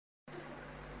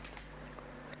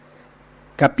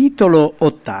Capitolo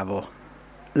 8.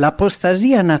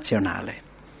 L'apostasia nazionale.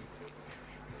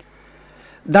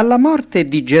 Dalla morte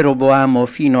di Geroboamo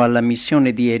fino alla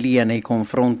missione di Elia nei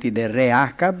confronti del re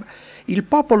Acab, il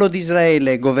popolo di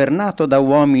Israele, governato da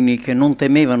uomini che non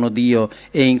temevano Dio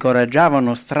e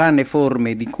incoraggiavano strane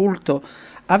forme di culto,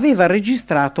 aveva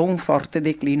registrato un forte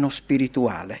declino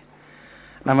spirituale.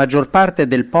 La maggior parte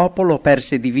del popolo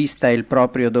perse di vista il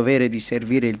proprio dovere di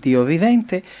servire il Dio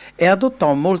vivente e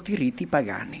adottò molti riti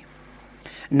pagani.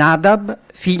 Nadab,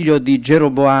 figlio di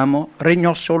Geroboamo,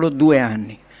 regnò solo 2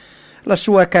 anni. La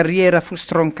sua carriera fu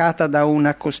stroncata da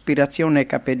una cospirazione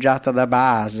capeggiata da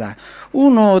Baasa,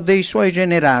 uno dei suoi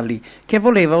generali, che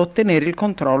voleva ottenere il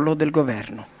controllo del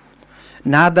governo.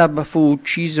 Nadab fu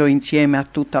ucciso insieme a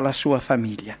tutta la sua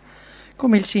famiglia,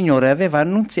 come il Signore aveva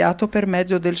annunziato per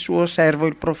mezzo del suo servo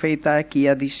il profeta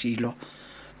Achia di Silo.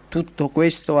 Tutto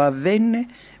questo avvenne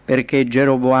perché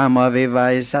Geroboamo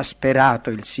aveva esasperato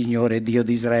il Signore Dio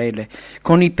di Israele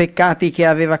con i peccati che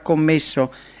aveva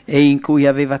commesso e in cui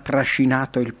aveva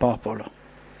trascinato il popolo.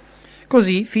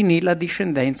 Così finì la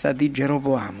discendenza di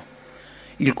Geroboamo.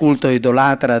 Il culto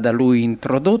idolatra da lui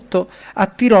introdotto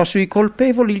attirò sui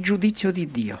colpevoli il giudizio di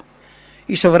Dio.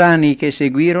 I sovrani che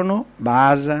seguirono,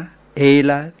 Baasa,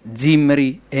 Ela,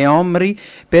 Zimri e Omri,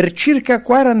 per circa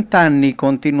 40 anni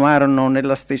continuarono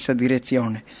nella stessa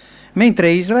direzione,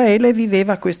 mentre Israele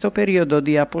viveva questo periodo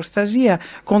di apostasia.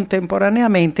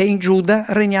 Contemporaneamente in Giuda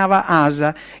regnava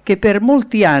Asa, che per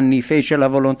molti anni fece la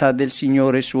volontà del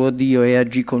Signore suo Dio e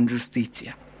agì con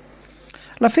giustizia.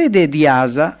 La fede di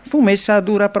Asa fu messa a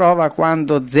dura prova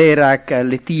quando Zerach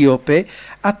l'Etiope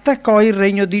attaccò il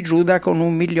regno di Giuda con 1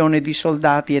 milione di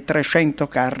soldati e 300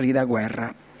 carri da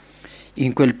guerra.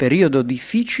 In quel periodo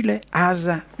difficile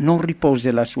Asa non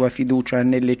ripose la sua fiducia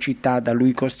nelle città da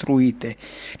lui costruite,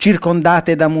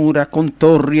 circondate da mura con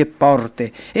torri e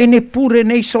porte, e neppure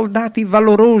nei soldati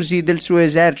valorosi del suo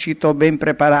esercito ben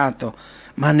preparato,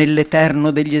 ma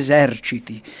nell'Eterno degli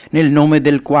eserciti, nel nome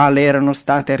del quale erano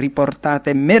state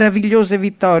riportate meravigliose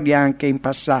vittorie anche in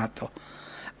passato.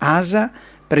 Asa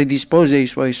predispose i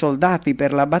suoi soldati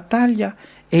per la battaglia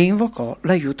e invocò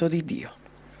l'aiuto di Dio.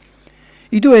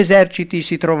 I 2 eserciti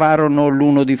si trovarono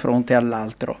l'uno di fronte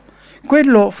all'altro.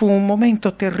 Quello fu un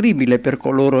momento terribile per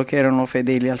coloro che erano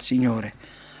fedeli al Signore.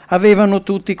 Avevano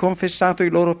tutti confessato i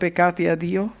loro peccati a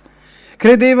Dio?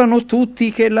 Credevano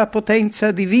tutti che la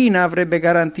potenza divina avrebbe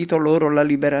garantito loro la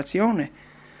liberazione?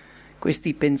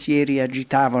 Questi pensieri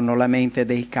agitavano la mente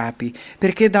dei capi,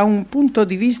 perché da un punto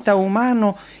di vista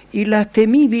umano il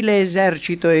temibile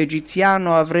esercito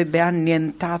egiziano avrebbe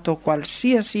annientato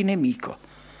qualsiasi nemico.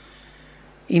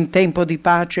 In tempo di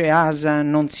pace Asa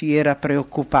non si era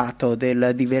preoccupato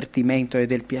del divertimento e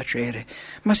del piacere,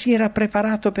 ma si era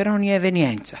preparato per ogni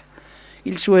evenienza.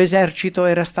 Il suo esercito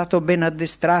era stato ben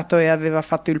addestrato e aveva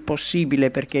fatto il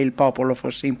possibile perché il popolo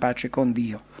fosse in pace con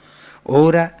Dio.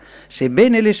 Ora,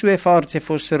 sebbene le sue forze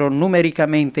fossero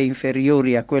numericamente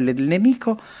inferiori a quelle del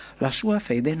nemico, la sua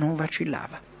fede non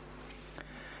vacillava.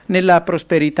 Nella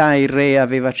prosperità il re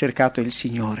aveva cercato il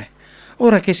Signore.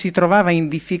 Ora che si trovava in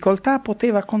difficoltà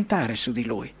poteva contare su di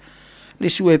lui. Le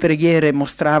sue preghiere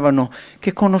mostravano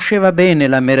che conosceva bene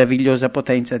la meravigliosa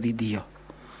potenza di Dio.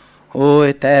 O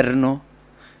Eterno,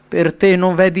 per te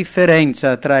non v'è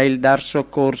differenza tra il dar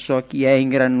soccorso a chi è in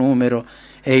gran numero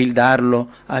e il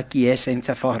darlo a chi è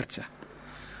senza forza.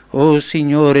 O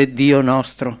Signore Dio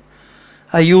nostro,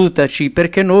 aiutaci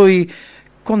perché noi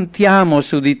contiamo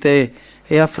su di te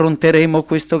e affronteremo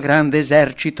questo grande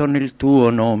esercito nel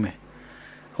tuo nome.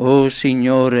 O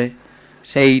Signore,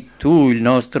 sei tu il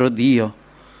nostro Dio,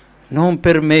 non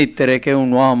permettere che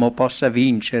un uomo possa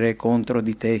vincere contro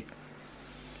di te.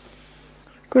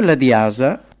 Quella di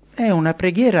Asa è una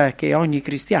preghiera che ogni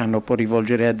cristiano può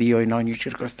rivolgere a Dio in ogni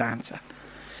circostanza.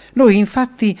 Noi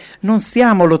infatti non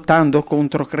stiamo lottando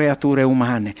contro creature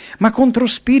umane, ma contro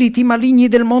spiriti maligni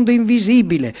del mondo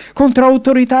invisibile, contro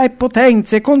autorità e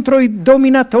potenze, contro i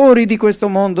dominatori di questo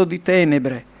mondo di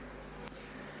tenebre.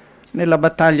 Nella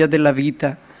battaglia della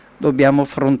vita dobbiamo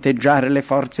fronteggiare le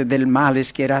forze del male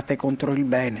schierate contro il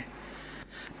bene.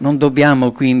 Non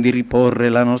dobbiamo quindi riporre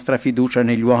la nostra fiducia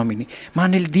negli uomini, ma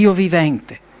nel Dio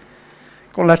vivente.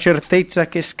 Con la certezza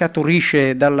che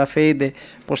scaturisce dalla fede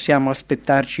possiamo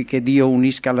aspettarci che Dio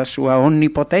unisca la sua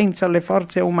onnipotenza alle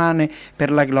forze umane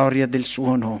per la gloria del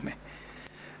suo nome.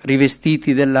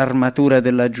 Rivestiti dell'armatura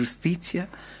della giustizia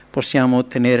possiamo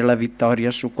ottenere la vittoria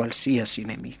su qualsiasi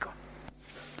nemico.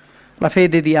 La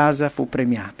fede di Asa fu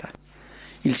premiata.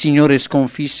 Il Signore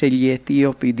sconfisse gli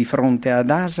Etiopi di fronte ad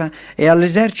Asa e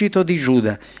all'esercito di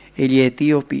Giuda, e gli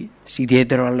Etiopi si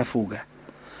diedero alla fuga.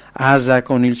 Asa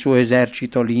con il suo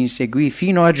esercito li inseguì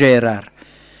fino a Gerar.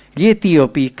 Gli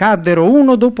etiopi caddero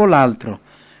uno dopo l'altro,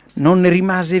 non ne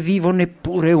rimase vivo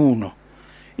neppure uno.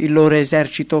 Il loro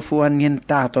esercito fu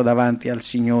annientato davanti al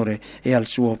Signore e al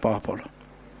suo popolo.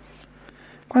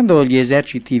 Quando gli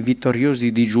eserciti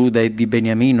vittoriosi di Giuda e di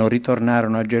Beniamino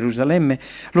ritornarono a Gerusalemme,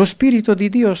 lo Spirito di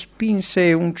Dio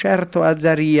spinse un certo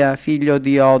Azaria, figlio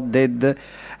di Odded,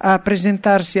 a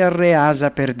presentarsi al re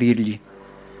Asa per dirgli: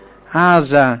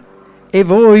 Asa, e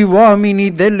voi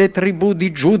uomini delle tribù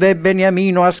di Giuda e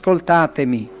Beniamino,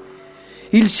 ascoltatemi.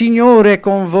 Il Signore è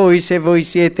con voi se voi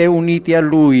siete uniti a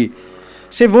Lui.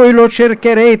 Se voi lo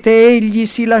cercherete, Egli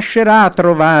si lascerà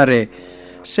trovare.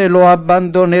 Se lo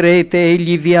abbandonerete,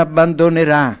 Egli vi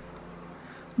abbandonerà.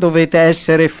 Dovete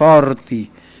essere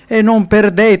forti e non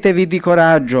perdetevi di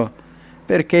coraggio,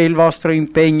 perché il vostro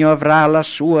impegno avrà la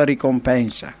sua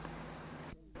ricompensa.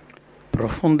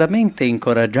 Profondamente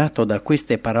incoraggiato da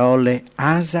queste parole,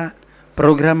 Asa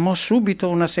programmò subito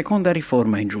una seconda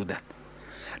riforma in Giuda.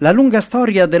 La lunga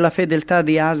storia della fedeltà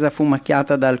di Asa fu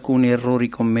macchiata da alcuni errori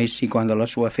commessi quando la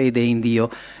sua fede in Dio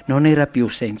non era più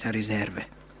senza riserve.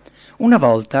 Una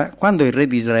volta, quando il re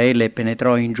di Israele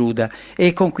penetrò in Giuda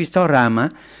e conquistò Rama,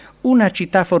 una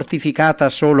città fortificata a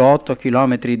solo 8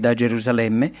 chilometri da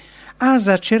Gerusalemme,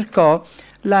 Asa cercò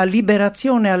la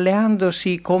liberazione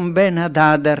alleandosi con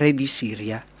Ben-Hadad, re di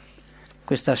Siria.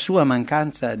 Questa sua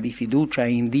mancanza di fiducia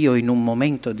in Dio in un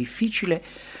momento difficile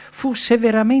fu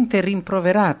severamente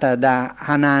rimproverata da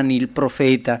Hanani il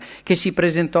profeta, che si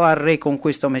presentò al re con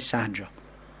questo messaggio: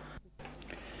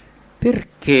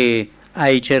 perché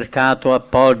hai cercato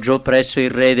appoggio presso il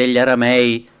re degli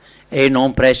Aramei e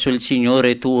non presso il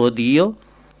Signore tuo Dio?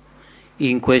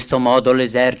 In questo modo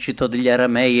l'esercito degli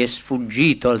Aramei è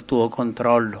sfuggito al tuo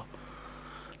controllo.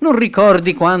 Non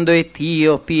ricordi quando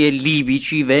etiopi e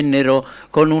libici vennero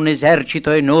con un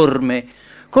esercito enorme,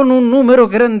 con un numero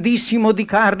grandissimo di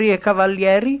carri e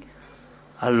cavalieri?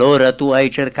 Allora tu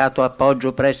hai cercato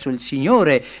appoggio presso il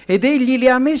Signore ed Egli li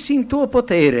ha messi in tuo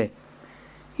potere.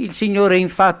 Il Signore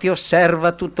infatti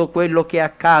osserva tutto quello che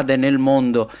accade nel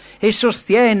mondo e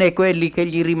sostiene quelli che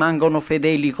gli rimangono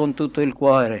fedeli con tutto il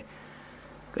cuore.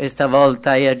 Questa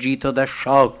volta hai agito da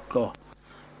sciocco,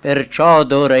 perciò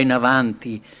d'ora in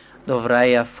avanti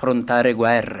dovrai affrontare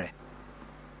guerre.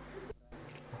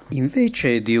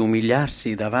 Invece di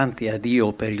umiliarsi davanti a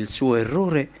Dio per il suo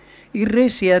errore, il re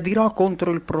si adirò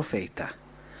contro il profeta.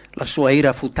 La sua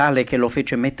ira fu tale che lo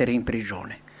fece mettere in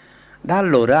prigione. Da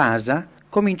allora Asa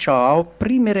cominciò a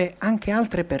opprimere anche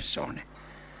altre persone.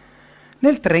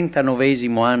 Nel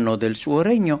 39° anno del suo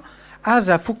regno,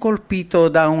 Asa fu colpito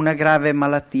da una grave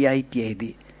malattia ai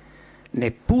piedi.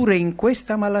 Neppure in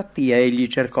questa malattia egli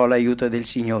cercò l'aiuto del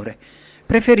Signore.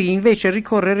 Preferì invece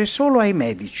ricorrere solo ai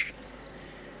medici.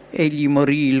 Egli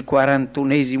morì il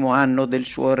 41° anno del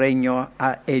suo regno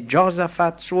e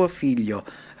Giosafat, suo figlio,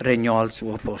 regnò al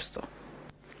suo posto.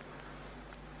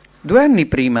 2 anni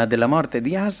prima della morte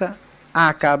di Asa,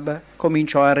 Acab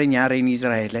cominciò a regnare in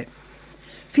Israele.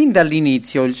 Fin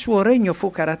dall'inizio il suo regno fu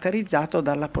caratterizzato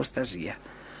dall'apostasia.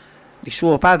 Di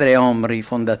suo padre Omri,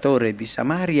 fondatore di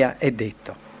Samaria, è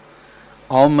detto: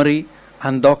 Omri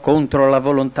andò contro la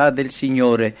volontà del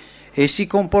Signore e si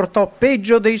comportò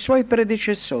peggio dei suoi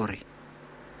predecessori.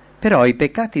 Però i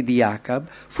peccati di Acab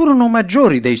furono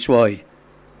maggiori dei suoi.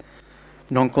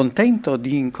 Non contento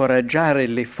di incoraggiare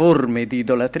le forme di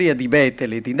idolatria di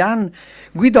Betel e di Dan,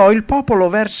 guidò il popolo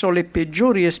verso le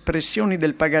peggiori espressioni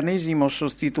del paganesimo,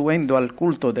 sostituendo al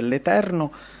culto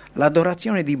dell'Eterno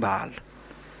l'adorazione di Baal.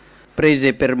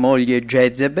 Prese per moglie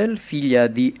Jezebel, figlia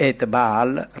di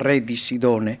Et-Baal, re di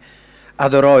Sidone,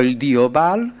 adorò il dio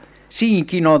Baal, si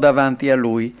inchinò davanti a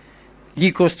lui,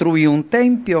 gli costruì un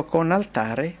tempio con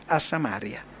altare a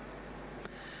Samaria.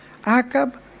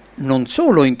 Acab non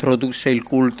solo introdusse il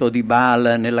culto di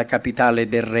Baal nella capitale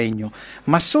del regno,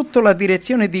 ma sotto la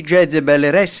direzione di Jezebel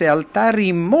eresse altari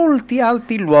in molti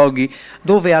alti luoghi,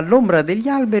 dove all'ombra degli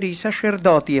alberi i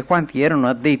sacerdoti e quanti erano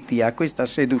addetti a questa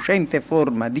seducente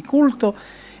forma di culto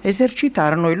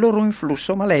esercitarono il loro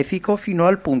influsso malefico fino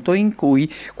al punto in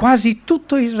cui quasi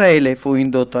tutto Israele fu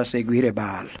indotto a seguire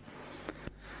Baal.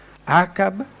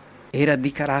 Acab era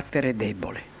di carattere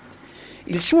debole.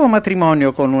 Il suo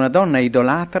matrimonio con una donna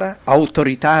idolatra,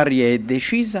 autoritaria e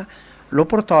decisa, lo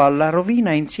portò alla rovina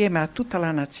insieme a tutta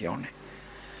la nazione.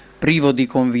 Privo di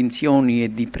convinzioni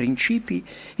e di principi,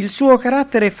 il suo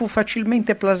carattere fu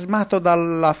facilmente plasmato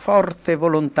dalla forte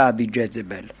volontà di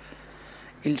Jezebel.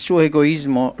 Il suo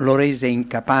egoismo lo rese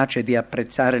incapace di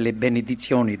apprezzare le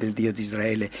benedizioni del Dio di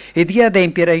Israele e di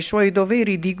adempiere ai suoi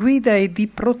doveri di guida e di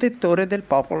protettore del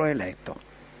popolo eletto.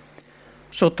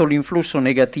 Sotto l'influsso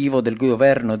negativo del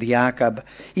governo di Acab,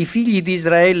 i figli di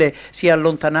Israele si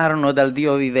allontanarono dal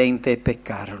Dio vivente e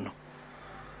peccarono.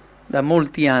 Da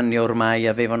molti anni ormai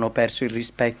avevano perso il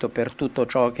rispetto per tutto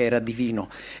ciò che era divino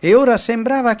e ora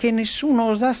sembrava che nessuno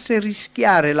osasse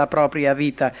rischiare la propria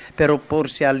vita per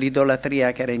opporsi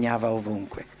all'idolatria che regnava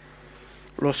ovunque.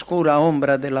 L'oscura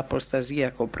ombra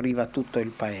dell'apostasia copriva tutto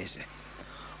il paese.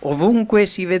 Ovunque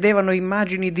si vedevano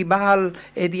immagini di Baal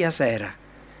e di Asera.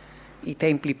 I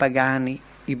templi pagani,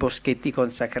 i boschetti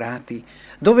consacrati,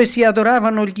 dove si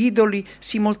adoravano gli idoli,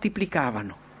 si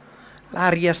moltiplicavano.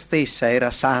 L'aria stessa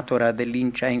era satura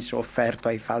dell'incenso offerto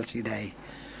ai falsi dei.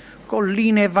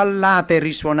 Colline e vallate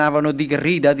risuonavano di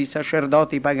grida di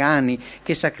sacerdoti pagani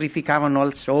che sacrificavano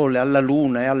al sole, alla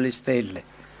luna e alle stelle.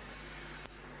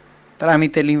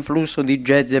 Tramite l'influsso di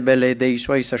Jezebel e dei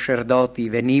suoi sacerdoti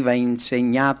veniva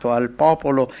insegnato al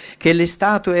popolo che le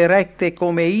statue erette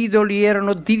come idoli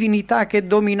erano divinità che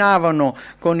dominavano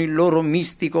con il loro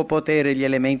mistico potere gli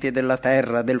elementi della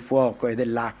terra, del fuoco e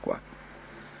dell'acqua.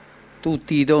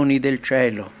 Tutti i doni del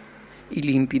cielo, i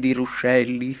limpidi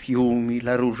ruscelli, i fiumi,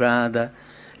 la rugiada,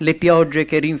 le piogge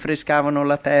che rinfrescavano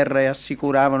la terra e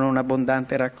assicuravano un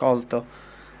abbondante raccolto,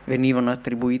 venivano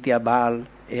attribuiti a Baal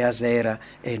e Asera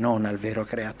e non al vero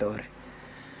creatore.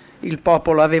 Il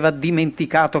popolo aveva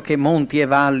dimenticato che monti e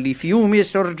valli, fiumi e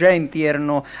sorgenti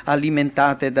erano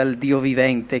alimentate dal Dio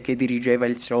vivente che dirigeva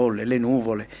il sole, le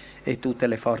nuvole e tutte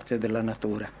le forze della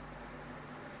natura.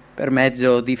 Per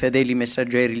mezzo di fedeli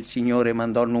messaggeri il Signore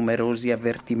mandò numerosi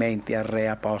avvertimenti al re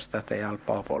apostata e al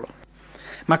popolo.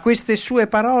 Ma queste sue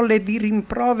parole di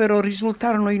rimprovero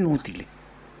risultarono inutili.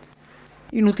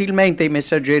 Inutilmente i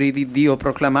messaggeri di Dio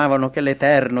proclamavano che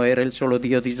l'Eterno era il solo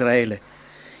Dio di Israele.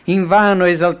 Invano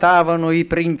esaltavano i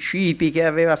principi che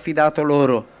aveva affidato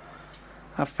loro.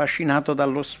 Affascinato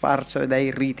dallo sfarzo e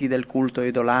dai riti del culto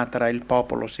idolatra, il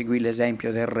popolo seguì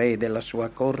l'esempio del re e della sua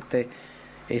corte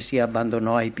e si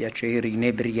abbandonò ai piaceri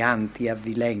inebrianti e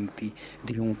avvilenti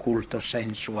di un culto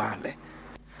sensuale.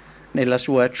 Nella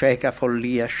sua cieca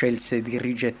follia scelse di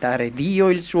rigettare Dio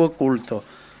e il suo culto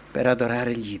per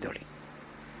adorare gli idoli.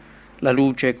 La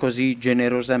luce così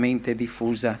generosamente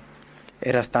diffusa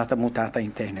era stata mutata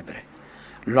in tenebre.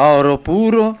 L'oro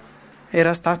puro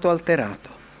era stato alterato.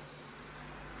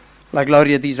 La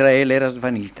gloria di Israele era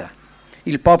svanita.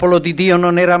 Il popolo di Dio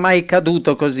non era mai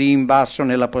caduto così in basso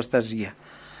nell'apostasia.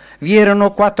 Vi erano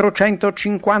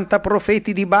 450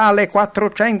 profeti di Baal e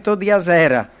 400 di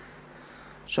Asera.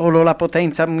 Solo la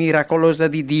potenza miracolosa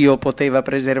di Dio poteva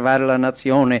preservare la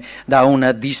nazione da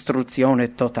una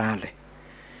distruzione totale.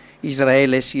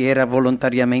 Israele si era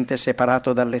volontariamente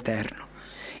separato dall'Eterno.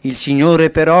 Il Signore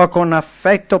però con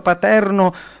affetto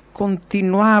paterno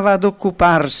continuava ad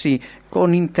occuparsi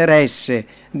con interesse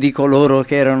di coloro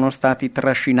che erano stati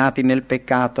trascinati nel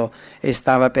peccato e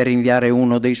stava per inviare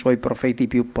uno dei suoi profeti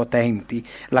più potenti,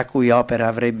 la cui opera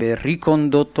avrebbe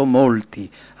ricondotto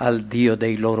molti al Dio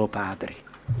dei loro padri.